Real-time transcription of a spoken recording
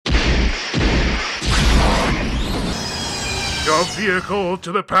Your vehicle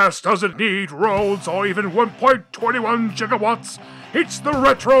to the past doesn't need roads or even 1.21 gigawatts. It's the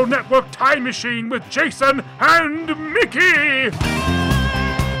Retro Network Time Machine with Jason and Mickey!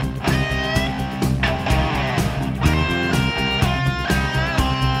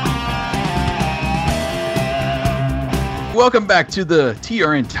 Welcome back to the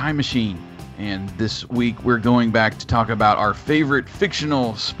TRN Time Machine. And this week we're going back to talk about our favorite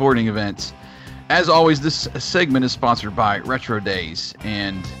fictional sporting events. As always, this segment is sponsored by Retro Days,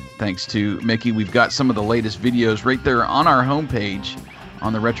 and thanks to Mickey, we've got some of the latest videos right there on our homepage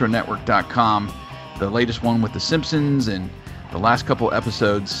on the retronetwork.com. The latest one with The Simpsons and the last couple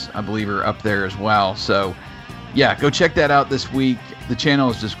episodes, I believe, are up there as well. So, yeah, go check that out this week. The channel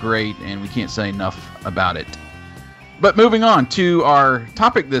is just great, and we can't say enough about it. But moving on to our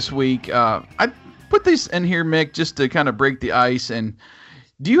topic this week, I put this in here, Mick, just to kind of break the ice. And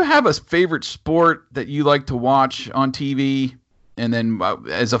do you have a favorite sport that you like to watch on TV? And then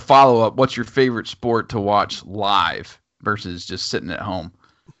as a follow-up, what's your favorite sport to watch live versus just sitting at home?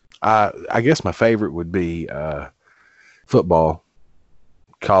 I guess my favorite would be football,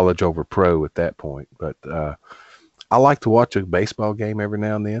 college over pro at that point. But I like to watch a baseball game every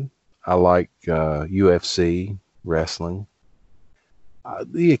now and then. I like UFC, wrestling,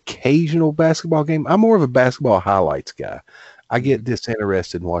 the occasional basketball game. I'm more of a basketball highlights guy. I get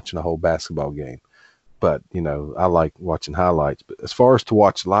disinterested in watching a whole basketball game, but I like watching highlights. But as far as to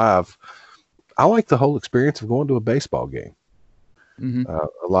watch live, I like the whole experience of going to a baseball game. Mm-hmm.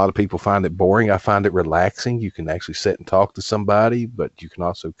 A lot of people find it boring. I find it relaxing. You can actually sit and talk to somebody, but you can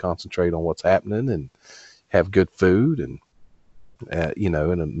also concentrate on what's happening and have good food. And in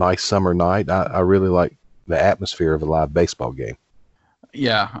a nice summer night, I really like the atmosphere of a live baseball game.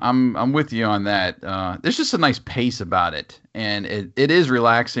 Yeah, I'm with you on that. There's just a nice pace about it, and it is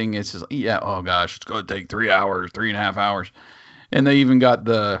relaxing. It's just, oh gosh, it's going to take 3 hours, 3.5 hours. And they even got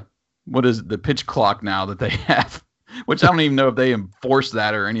the pitch clock now that they have, which I don't even know if they enforce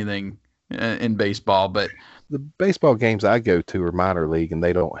that or anything in baseball. But the baseball games I go to are minor league, and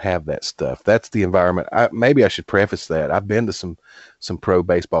they don't have that stuff. That's the environment. Maybe I should preface that. I've been to some pro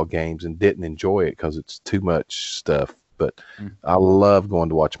baseball games and didn't enjoy it because it's too much stuff. But I love going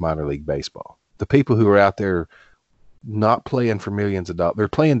to watch minor league baseball. The people who are out there not playing for millions of dollars, they're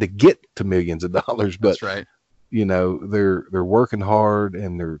playing to get to millions of dollars. But that's right. They're working hard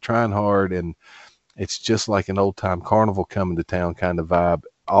and they're trying hard, and it's just like an old time carnival coming to town kind of vibe.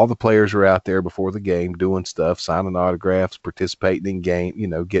 All the players are out there before the game doing stuff, signing autographs, participating in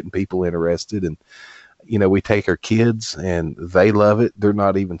game, getting people interested. And we take our kids and they love it. They're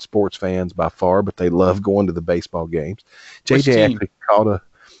not even sports fans by far, but they love going to the baseball games. JJ actually called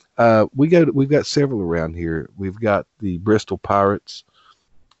we've got several around here. We've got the Bristol Pirates,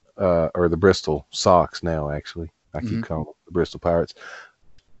 or the Bristol Sox now, actually. I keep calling them the Bristol Pirates.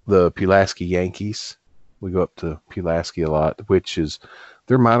 The Pulaski Yankees. We go up to Pulaski a lot, which is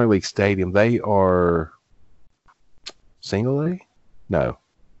their minor league stadium. They are single A? No.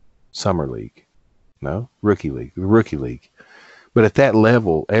 Summer league. No, rookie league. But at that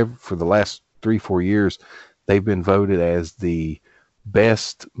level, for the last 3-4 years, they've been voted as the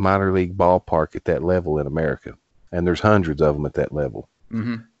best minor league ballpark at that level in America. And there's hundreds of them at that level.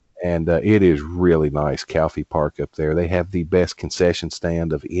 Mm-hmm. And it is really nice. Calfee Park up there. They have the best concession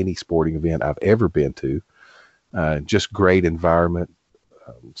stand of any sporting event I've ever been to. Just great environment,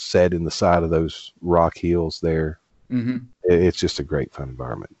 set in the side of those rock hills there. Mm-hmm. It's just a great fun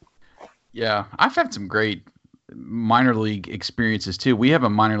environment. Yeah, I've had some great minor league experiences too. We have a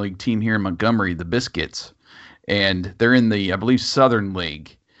minor league team here in Montgomery, the Biscuits, and they're in the, I believe, Southern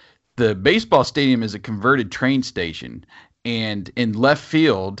League. The baseball stadium is a converted train station, and in left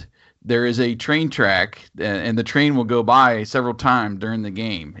field, there is a train track, and the train will go by several times during the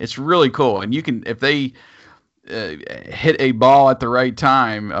game. It's really cool, and you can, if they hit a ball at the right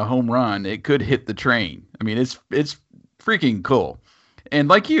time, a home run, it could hit the train. I mean, it's freaking cool. And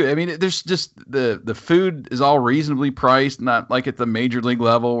like you, I mean, there's just the food is all reasonably priced, not like at the major league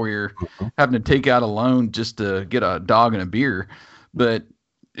level where you're having to take out a loan just to get a dog and a beer. But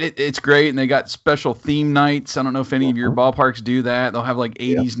it's great, and they got special theme nights. I don't know if any of your ballparks do that. They'll have like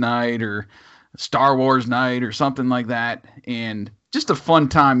 80s night or Star Wars night or something like that. And just a fun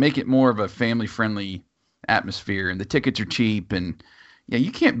time. Make it more of a family-friendly atmosphere. And the tickets are cheap. And, yeah,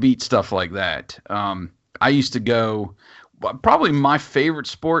 you can't beat stuff like that. I used to go... Probably my favorite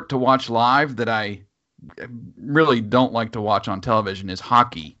sport to watch live that I really don't like to watch on television is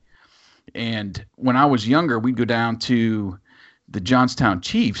hockey. And when I was younger, we'd go down to the Johnstown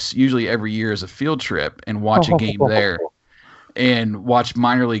Chiefs, usually every year as a field trip, and watch a game there and watch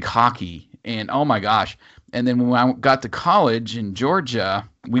minor league hockey. And oh my gosh, And then when I got to college in Georgia,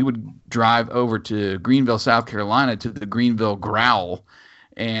 we would drive over to Greenville, South Carolina, to the Greenville Growl,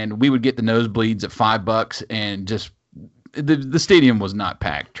 and we would get the nosebleeds at $5, and just the stadium was not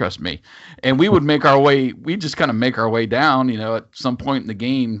packed, trust me. And we would make our way. We just kind of make our way down, at some point in the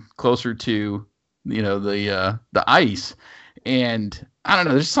game, closer to, the ice. And I don't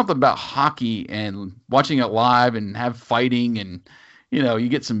know, there's something about hockey and watching it live and have fighting, and you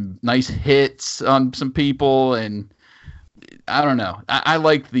get some nice hits on some people, and I don't know. I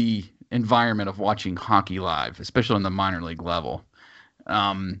like the environment of watching hockey live, especially on the minor league level.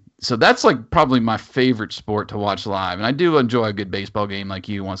 So that's like probably my favorite sport to watch live, and I do enjoy a good baseball game like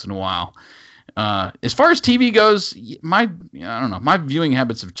you once in a while. As far as TV goes, I don't know, my viewing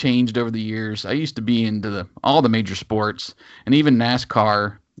habits have changed over the years. I used to be into all the major sports and even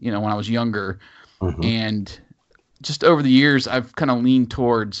NASCAR, when I was younger, and just over the years, I've kind of leaned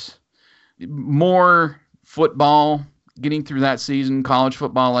towards more football, getting through that season, college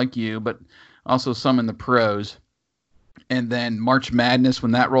football like you, but also some in the pros. And then March Madness,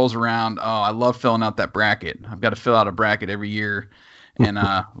 when that rolls around, I love filling out that bracket. I've got to fill out a bracket every year. And,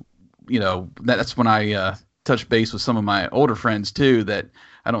 that's when I touch base with some of my older friends, too, that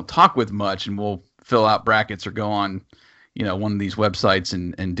I don't talk with much, and we'll fill out brackets or go on, one of these websites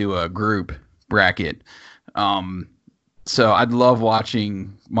and do a group bracket. So I'd love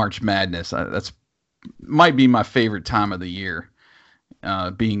watching March Madness. That's might be my favorite time of the year,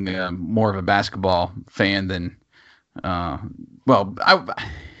 being more of a basketball fan than I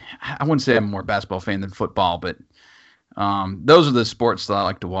wouldn't say I'm more basketball fan than football, but those are the sports that I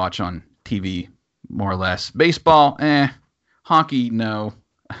like to watch on TV, more or less. Baseball, hockey, no.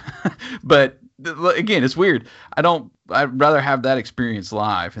 But again, it's weird. I'd rather have that experience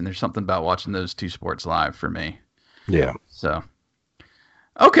live, and there's something about watching those two sports live for me. Yeah. So,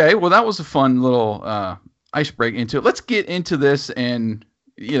 okay, well, that was a fun little ice break into it. Let's get into this, and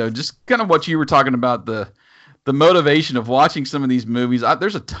just kind of what you were talking about, the motivation of watching some of these movies.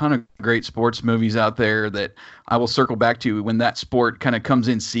 There's a ton of great sports movies out there that I will circle back to when that sport kind of comes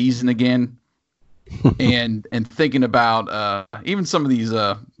in season again. and thinking about even some of these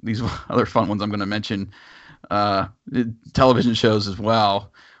other fun ones I'm going to mention, television shows as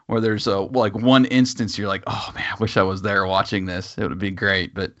well, where there's like one instance you're like, oh man, I wish I was there watching this. It would be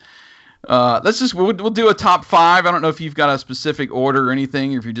great. But we'll do a top 5. I don't know if you've got a specific order or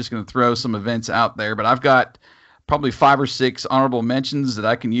anything, or if you're just going to throw some events out there, but I've got probably 5 or 6 honorable mentions that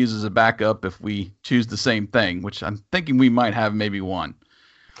I can use as a backup if we choose the same thing, which I'm thinking we might have maybe one.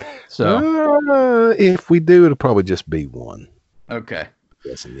 So if we do, it'll probably just be one. Okay.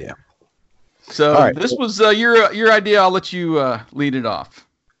 Yes, yeah. So right. This was your idea. I'll let you lead it off.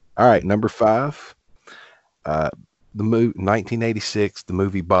 All right, number 5. The 1986, the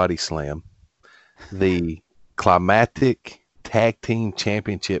movie Body Slam, the climactic tag team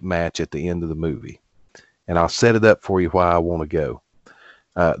championship match at the end of the movie. And I'll set it up for you why I want to go.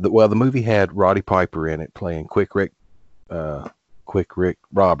 The movie had Roddy Piper in it playing Quick Rick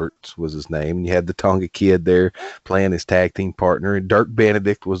Roberts was his name. And you had the Tonga Kid there playing his tag team partner. And Dirk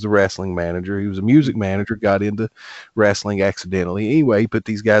Benedict was the wrestling manager. He was a music manager, got into wrestling accidentally. Anyway, he put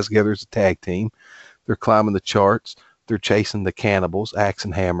these guys together as a tag team. They're climbing the charts. They're chasing the Cannibals, Axe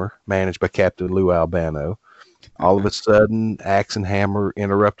and Hammer, managed by Captain Lou Albano. All of a sudden, Axe and Hammer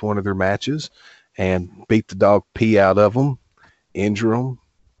interrupt one of their matches and beat the dog pee out of them, injure them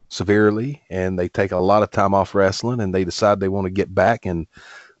severely, and they take a lot of time off wrestling, and they decide they want to get back, and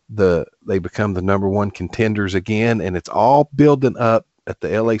they become the number 1 contenders again, and it's all building up at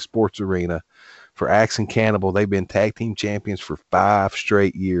the LA Sports Arena for Axe and Cannibal. They've been tag team champions for 5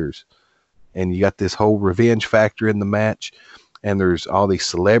 straight years, and you got this whole revenge factor in the match, and there's all these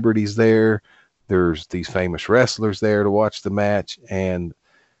celebrities there. There's these famous wrestlers there to watch the match, and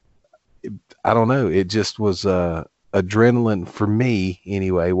I don't know. It just was adrenaline for me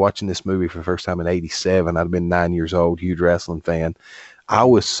anyway, watching this movie for the first time in 87. I'd been 9 years old, huge wrestling fan. I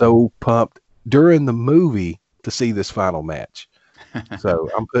was so pumped during the movie to see this final match. So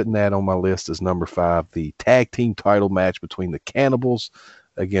I'm putting that on my list as number 5, the tag team title match between the Cannibals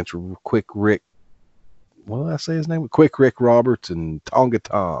against Quick Rick. What did I say his name? Quick Rick Roberts and Tonga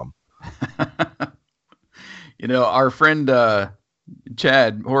Tom. Our friend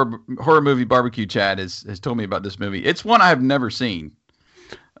Chad, horror movie barbecue Chad, has told me about this movie. It's one I have never seen,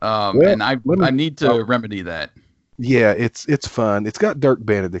 and I need to remedy that. Yeah, it's fun. It's got Dirk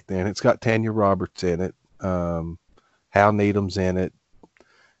Benedict in it. It's got Tanya Roberts in it. Hal Needham's in it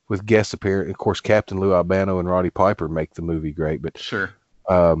with guest appearance. Of course, Captain Lou Albano and Roddy Piper make the movie great. But sure,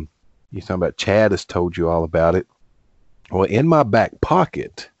 you're talking about Chad has told you all about it. Well, in my back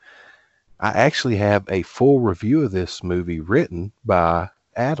pocket, I actually have a full review of this movie written by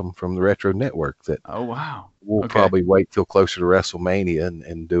Adam from the Retro Network that Oh wow. we'll Okay. probably wait till closer to WrestleMania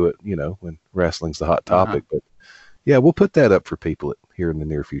and do it, when wrestling's the hot Uh-huh. topic. But yeah, we'll put that up for people here in the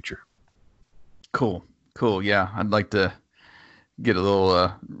near future. Cool. Cool. Yeah, I'd like to get a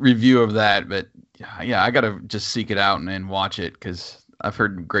little review of that, but yeah, I gotta just seek it out and watch it because I've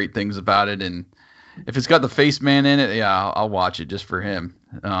heard great things about it, and if it's got the Face Man in it, yeah, I'll watch it just for him.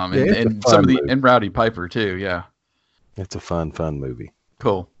 Yeah, it's a And some fun of the movie. and Rowdy Piper too. Yeah, It's a fun movie.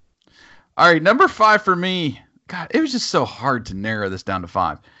 cool. All right, number 5 for me. God, it was just so hard to narrow this down to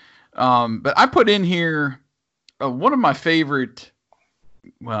 5. But I put in here one of my favorite.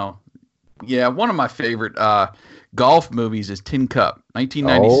 Well, yeah, one of my favorite golf movies is Tin Cup,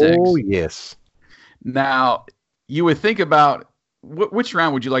 1996. Oh, yes. Now, you would think about which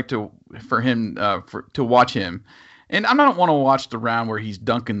round would you like to watch him? And I don't want to watch the round where he's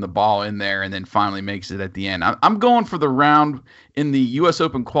dunking the ball in there and then finally makes it at the end. I'm going for the round in the U.S.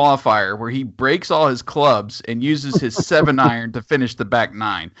 Open qualifier where he breaks all his clubs and uses his 7-iron to finish the back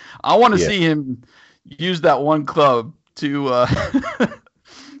 9. I want to Yeah. see him use that one club to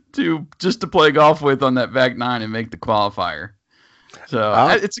to play golf with on that back 9 and make the qualifier. So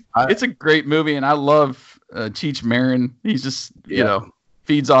it's a great movie, and I love Cheech Marin. He's just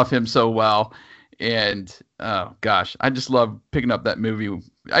feeds off him so well, and oh gosh, I just love picking up that movie.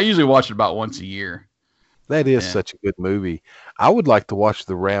 I usually watch it about once a year. That is such a good movie. I would like to watch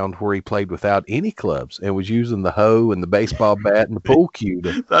the round where he played without any clubs and was using the hoe and the baseball bat and the pool cue.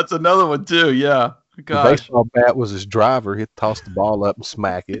 That's another one too. Yeah, gosh. The baseball bat was his driver. He'd toss the ball up and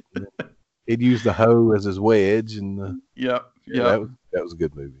smack it. And he'd use the hoe as his wedge, and Yep. that was a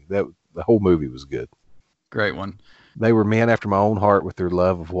good movie. The whole movie was good. Great one. They were men after my own heart with their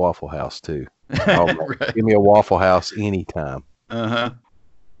love of Waffle House too. Oh, man, Right. give me a Waffle House anytime. All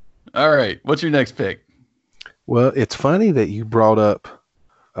right. What's your next pick? Well, it's funny that you brought up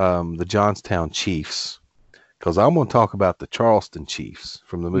the Johnstown Chiefs, because I'm going to talk about the Charleston Chiefs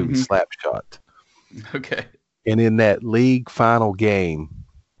from the movie Slapshot. Okay. And in that league final game,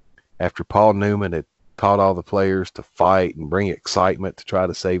 after Paul Newman had taught all the players to fight and bring excitement to try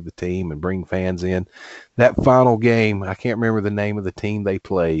to save the team and bring fans in, that final game, I can't remember the name of the team they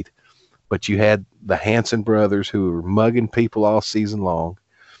played, but you had the Hanson brothers who were mugging people all season long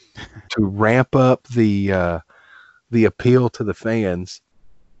to ramp up the appeal to the fans.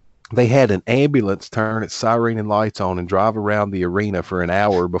 They had an ambulance turn its siren and lights on and drive around the arena for an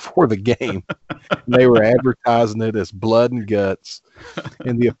hour before the game. They were advertising it as blood and guts.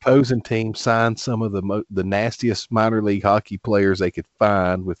 And the opposing team signed some of the nastiest minor league hockey players they could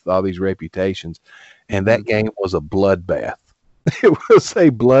find with all these reputations. And that game was a bloodbath. It was a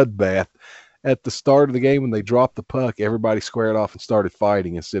bloodbath. At the start of the game, when they dropped the puck, everybody squared off and started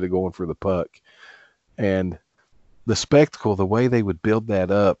fighting instead of going for the puck. And the spectacle, the way they would build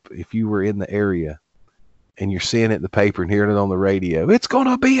that up, if you were in the area and you're seeing it in the paper and hearing it on the radio, it's going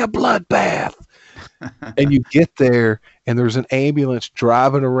to be a bloodbath. And you get there and there's an ambulance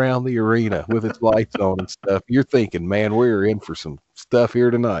driving around the arena with its lights on and stuff. You're thinking, man, we're in for some stuff here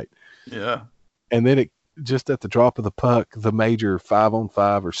tonight. Yeah. And then it just at the drop of the puck, the major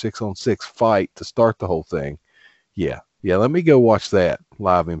 5-on-5 or 6-on-6 fight to start the whole thing. Yeah. Let me go watch that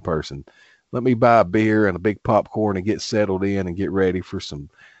live in person. Let me buy a beer and a big popcorn and get settled in and get ready for some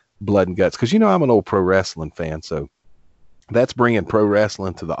blood and guts. Because, I'm an old pro wrestling fan, so that's bringing pro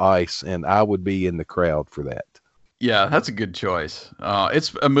wrestling to the ice, and I would be in the crowd for that. Yeah, that's a good choice.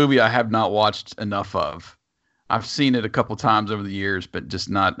 It's a movie I have not watched enough of. I've seen it a couple times over the years, but just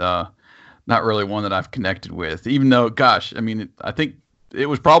not really one that I've connected with. Even though, gosh, I mean, I think it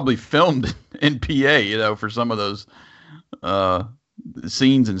was probably filmed in PA, for some of those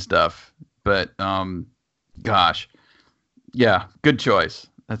scenes and stuff. But gosh, yeah, good choice.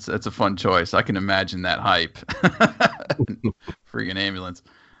 That's a fun choice. I can imagine that hype. Freaking ambulance.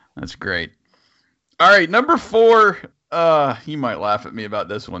 That's great. All right, number 4. You might laugh at me about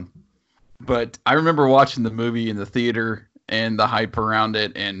this one, but I remember watching the movie in the theater and the hype around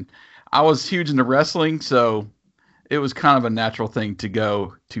it, and I was huge into wrestling, so it was kind of a natural thing to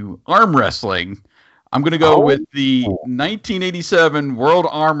go to arm wrestling. I'm going to go with the 1987 World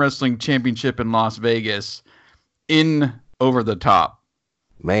Arm Wrestling Championship in Las Vegas in Over the Top.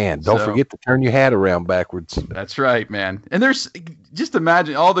 Man, don't forget to turn your hat around backwards. That's right, man. And there's just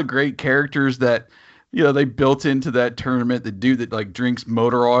imagine all the great characters that, they built into that tournament. The dude that like drinks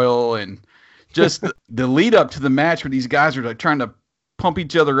motor oil, and just the lead up to the match where these guys are like trying to pump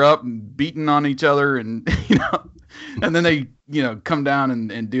each other up and beating on each other. And, and then they, come down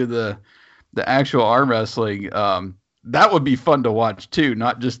and do the actual arm wrestling. that would be fun to watch too,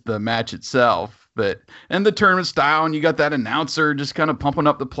 not just the match itself, but and the tournament style, and you got that announcer just kind of pumping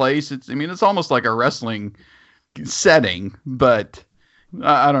up the place. It's almost like a wrestling setting, but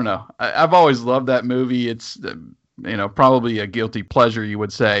I don't know. I've always loved that movie. It's probably a guilty pleasure, you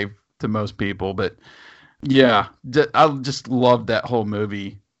would say, to most people, but yeah, I just loved that whole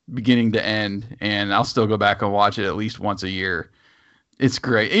movie, beginning to end, and I'll still go back and watch it at least once a year. It's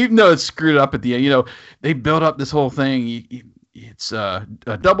great, even though it's screwed up at the end. They build up this whole thing. It's a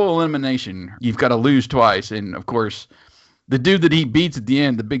double elimination. You've got to lose twice, and of course, the dude that he beats at the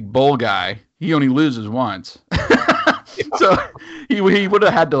end, the big bull guy, he only loses once. So he would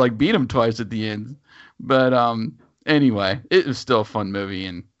have had to beat him twice at the end. But anyway, it was still a fun movie,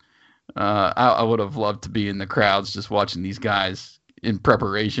 and I would have loved to be in the crowds just watching these guys in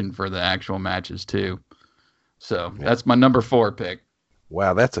preparation for the actual matches too. So that's my number 4 pick.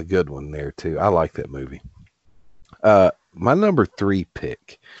 Wow, that's a good one there too. I like that movie. My number 3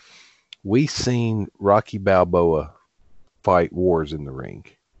 pick. We seen Rocky Balboa fight wars in the ring.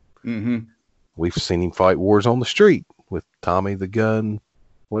 Mm-hmm. We've seen him fight wars on the street with Tommy the Gun,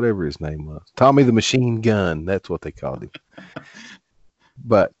 whatever his name was. Tommy the Machine Gun. That's what they called him.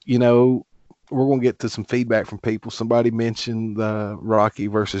 But, we're going to get to some feedback from people. Somebody mentioned the Rocky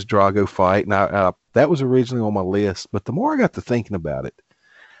versus Drago fight. And that was originally on my list. But the more I got to thinking about it,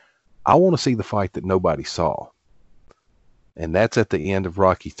 I want to see the fight that nobody saw. And that's at the end of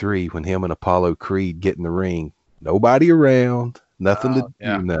Rocky 3 when him and Apollo Creed get in the ring. Nobody around, nothing to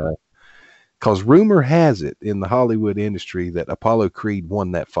do. Because rumor has it in the Hollywood industry that Apollo Creed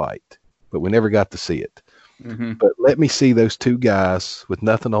won that fight. But we never got to see it. Mm-hmm. But let me see those two guys with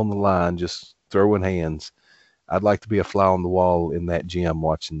nothing on the line, just throwing hands. I'd like to be a fly on the wall in that gym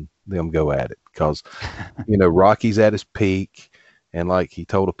watching them go at it. Because, Rocky's at his peak. And like he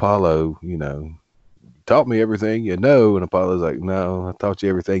told Apollo, taught me everything you know. And Apollo's like, no, I taught you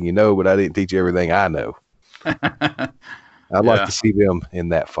everything you know, but I didn't teach you everything I know. I'd like to see them in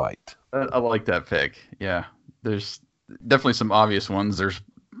that fight. I like that pick. Yeah. There's definitely some obvious ones. There's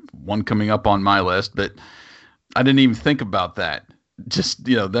one coming up on my list, but I didn't even think about that. Just,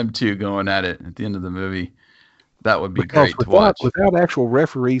 them two going at it at the end of the movie. That would be great to watch. Without actual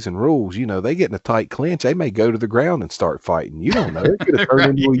referees and rules, they get in a tight clinch. They may go to the ground and start fighting. You don't know. It could have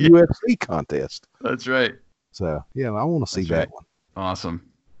turned into a UFC contest. That's right. So, I want to see that one. Awesome.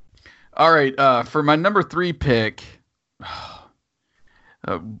 All right. For my number 3 pick,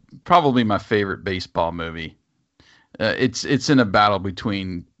 probably my favorite baseball movie. It's in a battle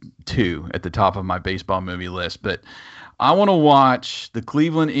between 2 at the top of my baseball movie list, but I want to watch the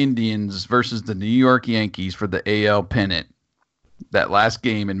Cleveland Indians versus the New York Yankees for the AL pennant. That last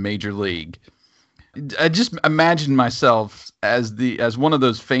game in Major League. I just imagine myself as one of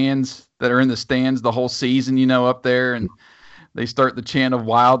those fans that are in the stands the whole season, up there, and they start the chant of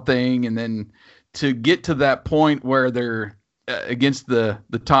Wild Thing, and then to get to that point where they're against the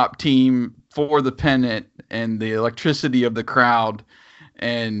top team for the pennant and the electricity of the crowd.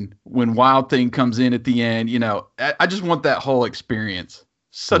 And when Wild Thing comes in at the end, I just want that whole experience.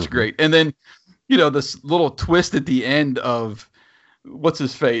 Such great. And then, this little twist at the end of what's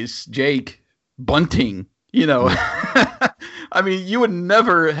his face, Jake bunting, I mean, you would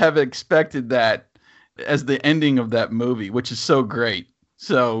never have expected that as the ending of that movie, which is so great.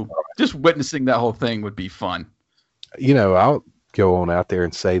 So just witnessing that whole thing would be fun. I'll go on out there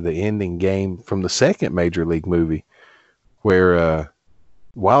and say the ending game from the second Major League movie where,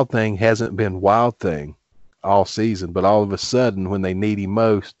 Wild Thing hasn't been Wild Thing all season, but all of a sudden when they need him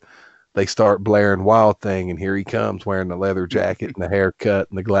most, they start blaring Wild Thing, and here he comes wearing the leather jacket and the haircut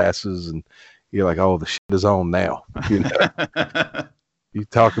and the glasses, and you're like, oh, the shit is on now. You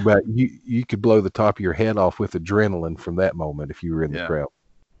talk about you could blow the top of your head off with adrenaline from that moment if you were in the crowd.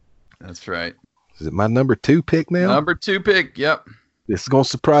 That's right. Is it my number 2 pick now? Number 2 pick, yep. This is going to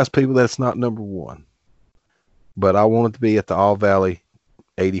surprise people that it's not number 1. But I want it to be at the All Valley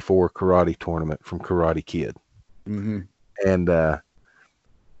 84 karate tournament from Karate Kid. Mm-hmm. And,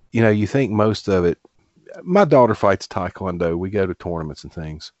 you think most of it, my daughter fights Taekwondo. We go to tournaments and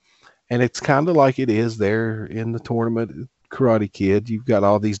things. And it's kind of like it is there in the tournament, Karate Kid. You've got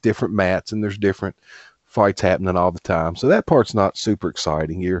all these different mats and there's different fights happening all the time. So that part's not super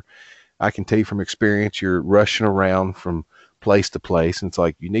exciting. I can tell you from experience, you're rushing around from place to place, and it's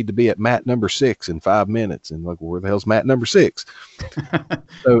like you need to be at mat number 6 in 5 minutes, and like, where the hell's mat number 6?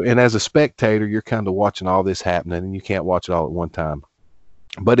 So, and as a spectator, you're kind of watching all this happening, and you can't watch it all at one time.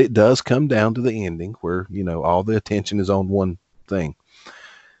 But it does come down to the ending where all the attention is on one thing.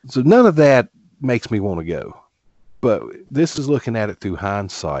 So none of that makes me want to go. But this is looking at it through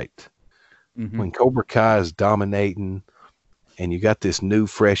hindsight. Mm-hmm. when Cobra Kai is dominating and you got this new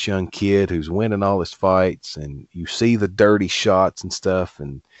fresh young kid who's winning all his fights and you see the dirty shots and stuff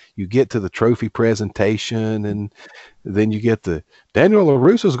and you get to the trophy presentation and then you get the Daniel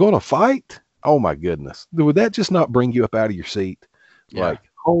LaRusso's going to fight. Oh my goodness. Would that just not bring you up out of your seat? Yeah. Like,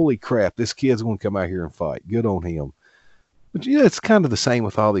 holy crap, this kid's going to come out here and fight. Good on him. But yeah, it's kind of the same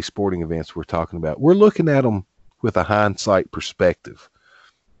with all these sporting events we're talking about. We're looking at them with a hindsight perspective.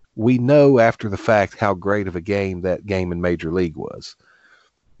 We know after the fact how great of a game that game in Major League was.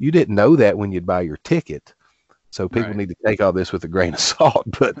 You didn't know that when you'd buy your ticket. So people Right. need to take all this with a grain of salt.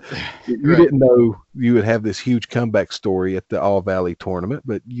 But you Right. didn't know you would have this huge comeback story at the All Valley tournament.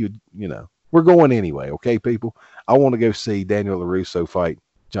 But we're going anyway. Okay, people. I want to go see Daniel LaRusso fight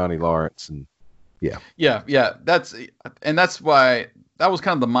Johnny Lawrence, and Yeah. That's why that was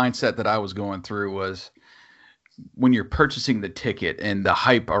kind of the mindset that I was going through was when you're purchasing the ticket and the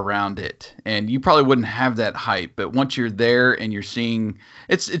hype around it. And you probably wouldn't have that hype, but once you're there and you're seeing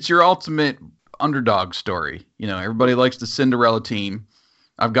it's your ultimate underdog story. Everybody likes the Cinderella team.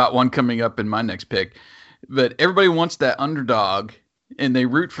 I've got one coming up in my next pick. But everybody wants that underdog and they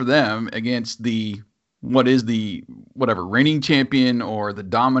root for them against the whatever reigning champion or the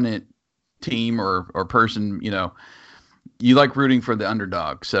dominant team or person, you like rooting for the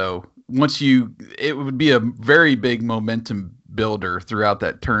underdog. So it would be a very big momentum builder throughout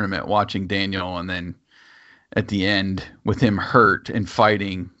that tournament, watching Daniel. And then at the end with him hurt and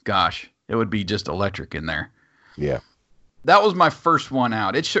fighting, gosh, it would be just electric in there. yeah. That was my first one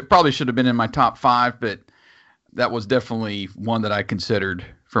out. It probably should have been in my top 5, but that was definitely one that I considered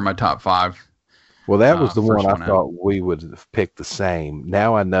for my top 5. Well, that was the first one I one out. thought we would have picked the same.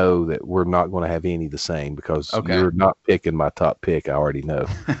 Now I know that we're not going to have any the same because Okay. you're not picking my top pick. I already know.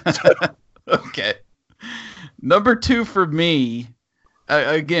 Okay. Number 2 for me,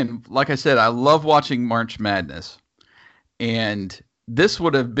 again, like I said, I love watching March Madness. And this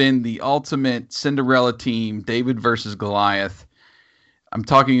would have been the ultimate Cinderella team, David versus Goliath. I'm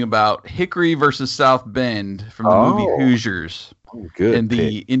talking about Hickory versus South Bend from the movie Hoosiers. Good and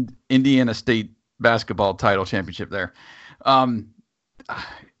pick. the Indiana State basketball title championship there.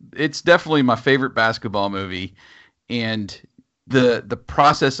 It's definitely my favorite basketball movie, and the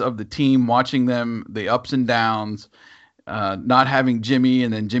process of the team, watching them, the ups and downs, not having Jimmy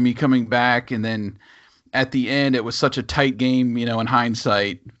and then Jimmy coming back, and then at the end it was such a tight game, in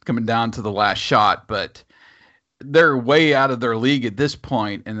hindsight, coming down to the last shot, but they're way out of their league at this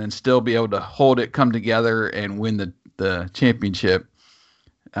point, and then still be able to hold it, come together, and win the championship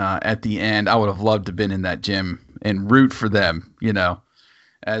at the end. I would have loved to have been in that gym and root for them,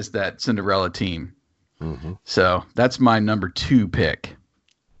 as that Cinderella team. Mm-hmm. So that's my number 2 pick.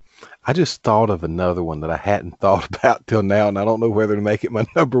 I just thought of another one that I hadn't thought about till now, and I don't know whether to make it my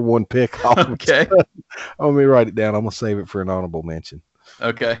number 1 pick. Okay. Let me write it down. I'm going to save it for an honorable mention.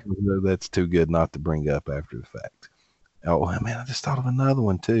 Okay. That's too good not to bring up after the fact. Oh, man, I just thought of another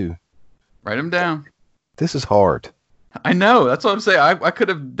one, too. Write them down. This is hard. I know. That's what I'm saying. I could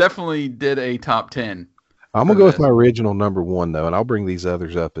have definitely did a top 10. I'm going to go with my original number 1, though, and I'll bring these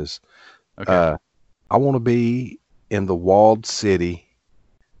others up as Okay. I want to be in the walled city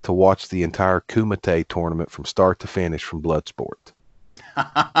to watch the entire Kumite tournament from start to finish from Bloodsport.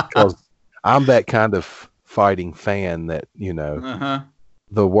 Because I'm that kind of fighting fan that,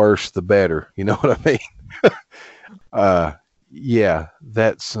 the worse, the better. You know what I mean? Yeah,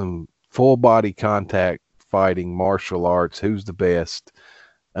 that's some full body contact fighting, martial arts. Who's the best?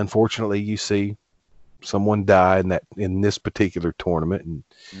 Unfortunately, you see someone die in this particular tournament, and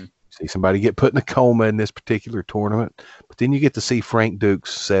see somebody get put in a coma in this particular tournament. But then you get to see Frank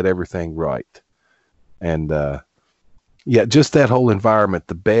Dukes set everything right, and just that whole environment,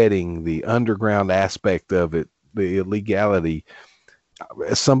 the betting, the underground aspect of it, the illegality.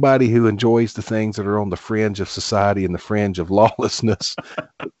 As somebody who enjoys the things that are on the fringe of society and the fringe of lawlessness,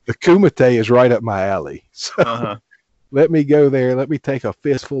 the Kumite is right up my alley. So let me go there. Let me take a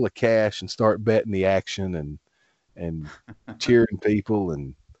fistful of cash and start betting the action and cheering people.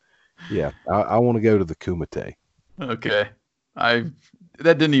 And yeah, I want to go to the Kumite. Okay. That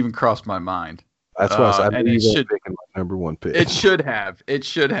didn't even cross my mind. That's why I and knew it you should, picking my number 1 pick. It should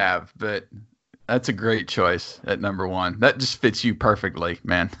have, but that's a great choice at number 1. That just fits you perfectly,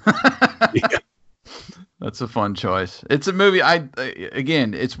 man. Yeah. That's a fun choice. It's a movie.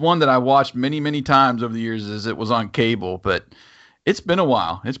 It's one that I watched many, many times over the years as it was on cable, but it's been a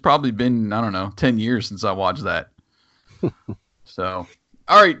while. It's probably been, I don't know, 10 years since I watched that. So,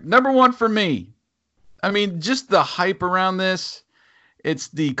 all right, number 1 for me. I mean, just the hype around this. It's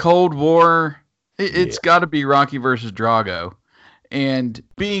the Cold War. It's got to be Rocky versus Drago. and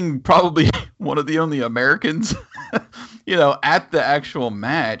being probably one of the only Americans, at the actual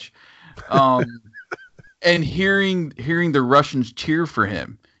match, and hearing the Russians cheer for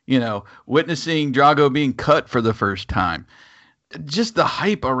him, witnessing Drago being cut for the first time, just the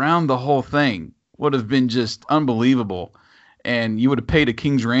hype around the whole thing would have been just unbelievable, and you would have paid a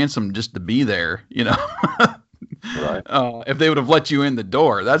king's ransom just to be there, Right. If they would have let you in the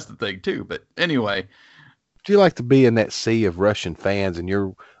door. That's the thing too. But anyway. Do you like to be in that sea of Russian fans and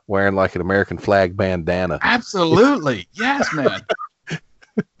you're wearing like an American flag bandana? Absolutely. Yes, man.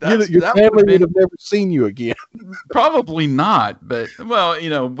 Your family would have never seen you again. Probably not. But, well,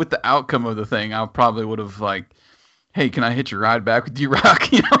 with the outcome of the thing, I probably would have like, hey, can I hitch a ride back with you, Rock?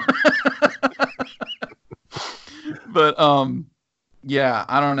 But, yeah,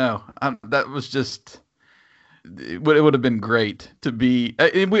 I don't know. That was just... It would have been great to be.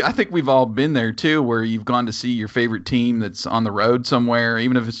 I think we've all been there too, where you've gone to see your favorite team that's on the road somewhere,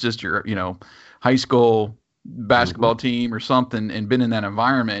 even if it's just your, high school basketball team or something, and been in that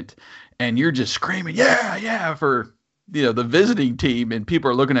environment, and you're just screaming, yeah, for the visiting team, and people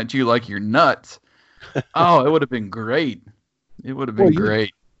are looking at you like you're nuts. Oh, it would have been great. It would have been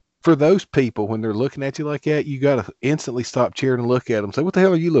great. For those people, when they're looking at you like that, you got to instantly stop cheering and look at them. Say, what the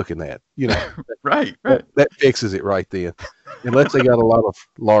hell are you looking at? Right. That fixes it right then. Unless they got a lot of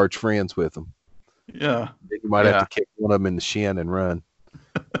large friends with them. Yeah. Then you might have to kick one of them in the shin and run.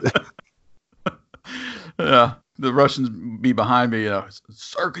 Yeah. The Russians be behind me.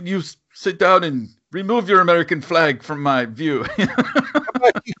 Sir, could you sit down and remove your American flag from my view? How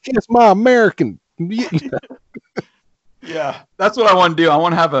about you kiss my American? Yeah, that's what I want to do. I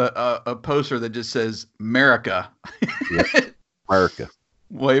want to have a poster that just says America. America.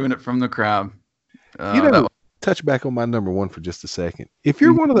 Waving it from the crowd. Touch back on my number one for just a second. If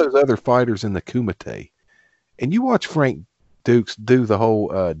you're one of those other fighters in the Kumite and you watch Frank Dukes do the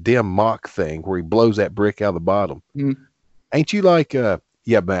whole dim mock thing where he blows that brick out of the bottom, ain't you like,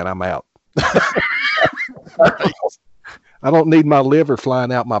 yeah, man, I'm out. Right. I don't need my liver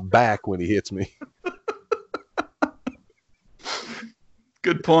flying out my back when he hits me.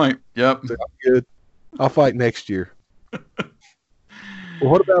 Good point. Yep. Good. I'll fight next year.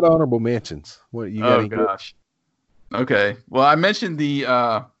 Well, what about honorable mentions? What you got? Oh gosh. Okay. Well, I mentioned the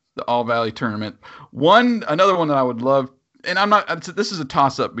All Valley tournament. Another one that I would love, and I'm not. This is a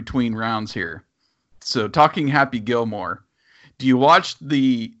toss up between rounds here. So, talking Happy Gilmore. Do you watch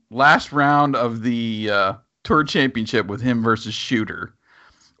the last round of the Tour Championship with him versus Shooter,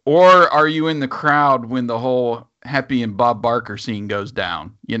 or are you in the crowd when the whole Happy and Bob Barker scene goes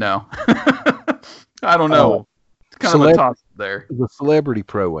down? I don't know. It's kind of a toss there. The celebrity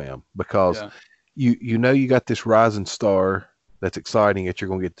pro-am, because you got this rising star that's exciting that you're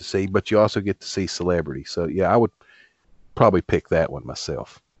going to get to see, but you also get to see celebrity. So yeah, I would probably pick that one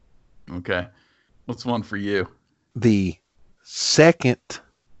myself. Okay. What's one for you? The second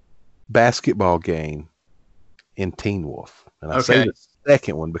basketball game in Teen Wolf. And I say the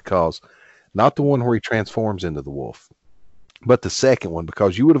second one because not the one where he transforms into the wolf, but the second one,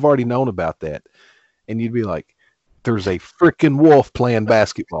 because you would have already known about that. And you'd be like, there's a freaking wolf playing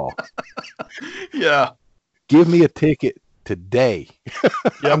basketball. Yeah. Give me a ticket today. Yep.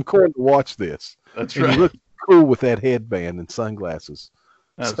 I'm going to watch this. That's and right. He looks cool with that headband and sunglasses.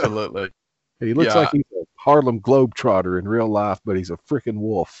 Absolutely. So, he looks like he's a Harlem Globetrotter in real life, but he's a freaking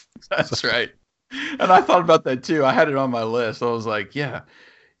wolf. That's right. And I thought about that too. I had it on my list. I was like, yeah.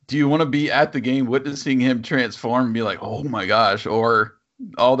 Do you want to be at the game witnessing him transform and be like, oh my gosh, or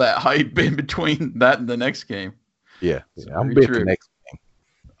all that hype in between that and the next game? Yeah, I'm betting the next game.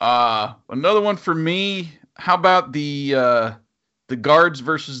 Another one for me. How about the guards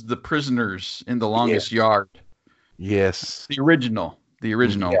versus the prisoners in the longest yard? Yes. The original.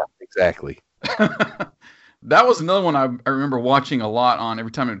 Yeah, exactly. That was another one I remember watching a lot on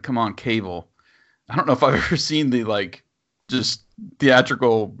every time it would come on cable. I don't know if I've ever seen the just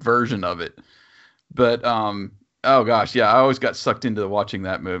theatrical version of it, but oh gosh, yeah, I always got sucked into watching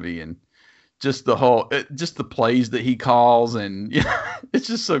that movie, and just just the plays that he calls, and it's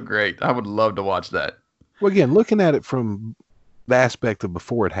just so great. I would love to watch that. Well, again, looking at it from the aspect of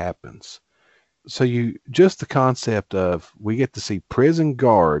before it happens, so just the concept of we get to see prison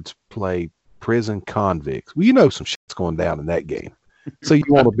guards play prison convicts. Well, some shit's going down in that game, so you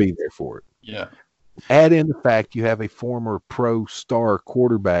want to be there for it. Yeah. Add in the fact you have a former pro star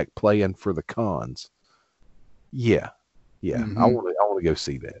quarterback playing for the Cons. Yeah. Mm-hmm. I want to go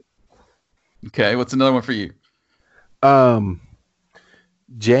see that. Okay, what's another one for you?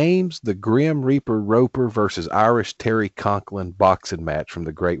 James the Grim Reaper Roper versus Irish Terry Conklin boxing match from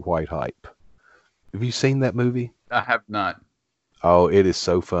The Great White Hype. Have you seen that movie? I have not. Oh, it is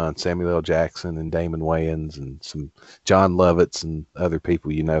so fun. Samuel L. Jackson and Damon Wayans and some John Lovitz and other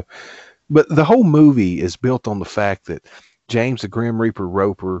people, you know. But the whole movie is built on the fact that James the Grim Reaper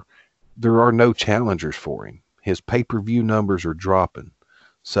Roper, there are no challengers for him. His pay-per-view numbers are dropping.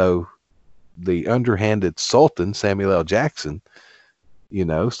 So the underhanded Sultan, Samuel L. Jackson, you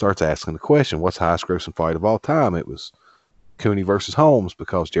know, starts asking the question, what's the highest grossing fight of all time? It was Cooney versus Holmes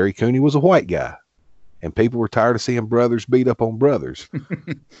because Jerry Cooney was a white guy. And people were tired of seeing brothers beat up on brothers.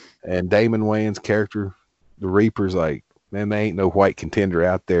 And Damon Wayans' character, the Reaper's like, man, there ain't no white contender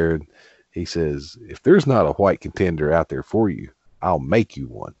out there. And he says, if there's not a white contender out there for you, I'll make you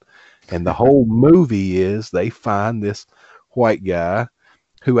one. And the whole movie is they find this white guy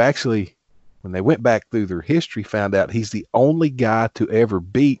who actually, when they went back through their history, found out he's the only guy to ever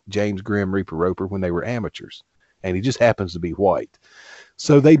beat James Grim Reaper Roper when they were amateurs. And he just happens to be white.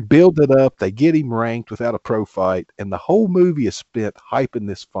 So they build it up, they get him ranked without a pro fight, and the whole movie is spent hyping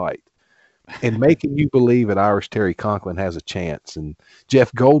this fight and making you believe that Irish Terry Conklin has a chance. And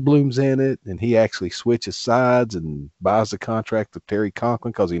Jeff Goldblum's in it, and he actually switches sides and buys the contract of Terry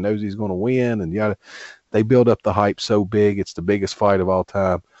Conklin because he knows he's going to win. And yada. They build up the hype so big, it's the biggest fight of all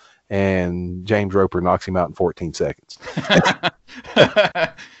time. And James Roper knocks him out in 14 seconds.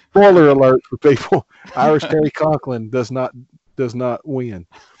 Spoiler alert for people: Irish Terry Conklin does not win.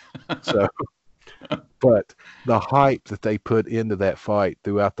 So, but the hype that they put into that fight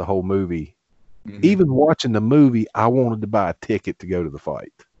throughout the whole movie, even watching the movie, I wanted to buy a ticket to go to the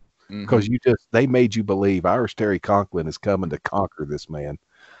fight because they made you believe Irish Terry Conklin is coming to conquer this man.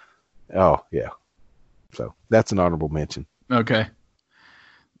 Oh yeah, so that's an honorable mention. Okay,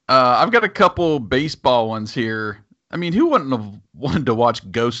 I've got a couple baseball ones here. I mean, who wouldn't have wanted to watch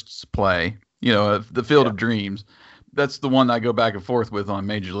Ghosts play? You know, the Field of Dreams. That's the one I go back and forth with on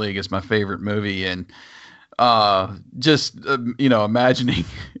Major League. It's my favorite movie. And you know, imagining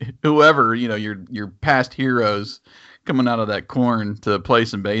whoever, you know, your past heroes coming out of that corn to play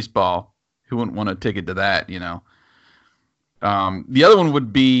some baseball. Who wouldn't want a ticket to that, you know? The other one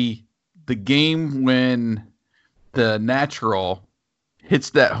would be the game when the Natural hits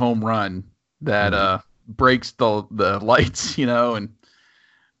that home run that breaks the lights, you know? And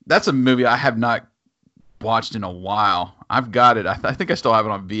that's a movie I have not watched in a while. I've got it. I think I still have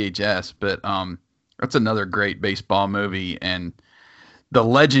it on VHS, but that's another great baseball movie. And the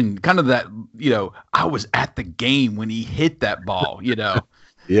legend, kind of that, you know, I was at the game when he hit that ball, you know.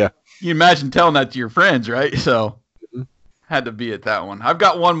 Yeah. You imagine telling that to your friends, right? So had to be at that one. I've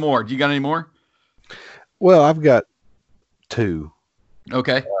got one more. Do you got any more? Well, I've got two.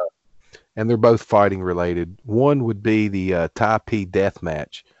 Okay. And they're both fighting related. One would be the Tai P death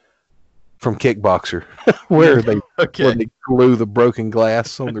match from Kickboxer, where they glue the broken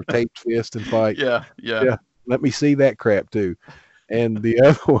glass on their taped fist and fight. Yeah. Let me see that crap too. And the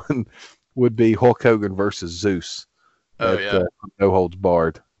other one would be Hulk Hogan versus Zeus. No holds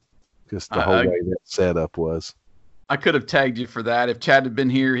barred. Just the whole way that setup was. I could have tagged you for that. If Chad had been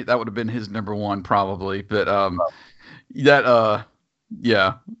here, that would have been his number one probably. But I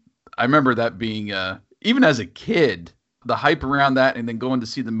remember that being even as a kid, the hype around that, and then going to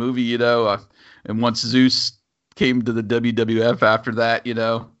see the movie, you know, and once Zeus came to the WWF after that, you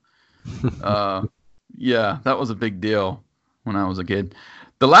know, that was a big deal when I was a kid.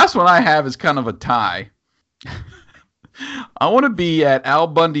 The last one I have is kind of a tie. I want to be at Al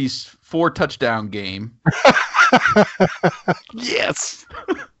Bundy's 4-touchdown game. Yes.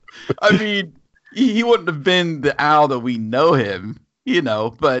 I mean, he wouldn't have been the Al that we know him, you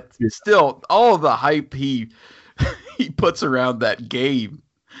know, but still, all of the hype he puts around that game.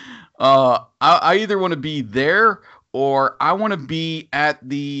 I either want to be there or I want to be at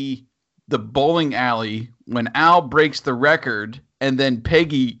the bowling alley when Al breaks the record and then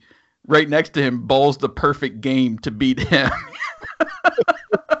Peggy right next to him bowls the perfect game to beat him.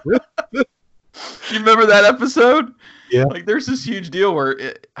 You remember that episode? Yeah. Like there's this huge deal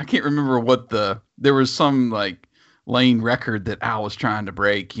where I can't remember what there was some like lane record that Al was trying to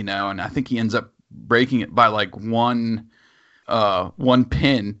break, you know, and I think he ends up breaking it by like one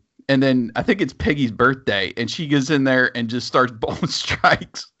pin. And then I think it's Peggy's birthday and she goes in there and just starts bowling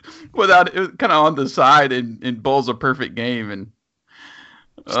strikes without it, kind of on the side and bowls a perfect game and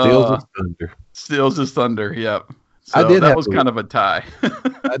steals his thunder. Yep. So that was kind of a tie.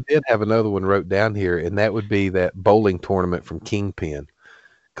 I did have another one wrote down here, and that would be that bowling tournament from Kingpin.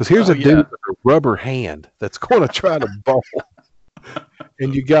 Because here's a dude with a rubber hand that's going to try to bowl.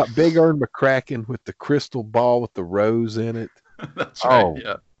 And you got Big Ern McCracken with the crystal ball with the rose in it. That's right.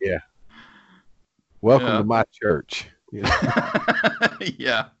 Yeah. Welcome to my church.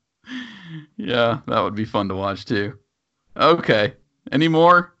 Yeah. Yeah, that would be fun to watch too. Okay. Any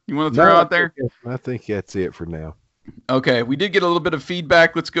more you want to No, throw out there? I think that's it for now. Okay, we did get a little bit of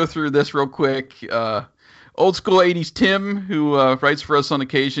feedback. Let's go through this real quick. Old school 80s Tim, who writes for us on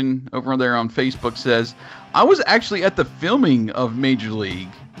occasion over there on Facebook, says, I was actually at the filming of Major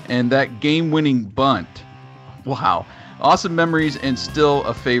League and that game-winning bunt. Wow. Awesome memories and still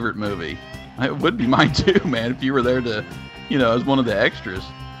a favorite movie. It would be mine too, man, if you were there to, as one of the extras.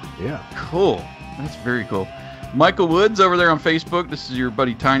 Yeah. Cool. That's very cool. Michael Woods over there on Facebook. This is your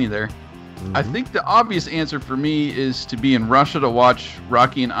buddy Tiny there. I think the obvious answer for me is to be in Russia to watch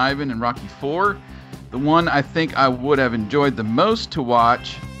Rocky and Ivan and Rocky IV. The one I think I would have enjoyed the most to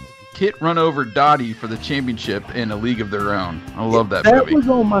watch, Kit run over Dottie for the championship in A League of Their Own. I love that movie. That was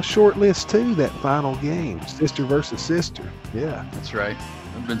on my short list too, that final game, sister versus sister. Yeah. That's right.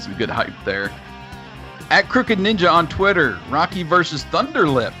 There's been some good hype there. At Crooked Ninja on Twitter, Rocky versus Thunder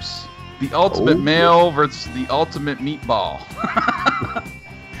Lips. The ultimate male versus the ultimate meatball.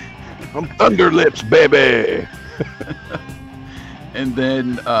 I'm Thunder Lips, baby. And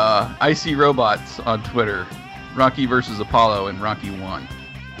then Icy Robots on Twitter. Rocky versus Apollo in Rocky 1.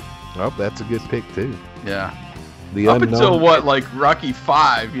 Oh, that's a good pick too. Yeah. The Up unknown. until like Rocky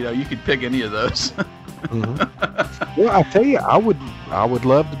 5, you could pick any of those. Well, I tell you, I would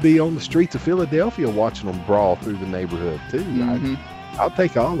love to be on the streets of Philadelphia watching them brawl through the neighborhood too. I'll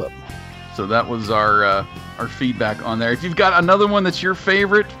take all of them. So that was our feedback on there. If you've got another one that's your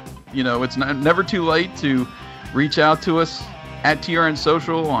favorite, it's never too late to reach out to us at TRN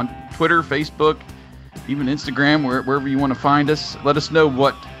Social on Twitter, Facebook, even Instagram, wherever you want to find us. Let us know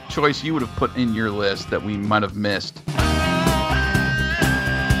what choice you would have put in your list that we might have missed.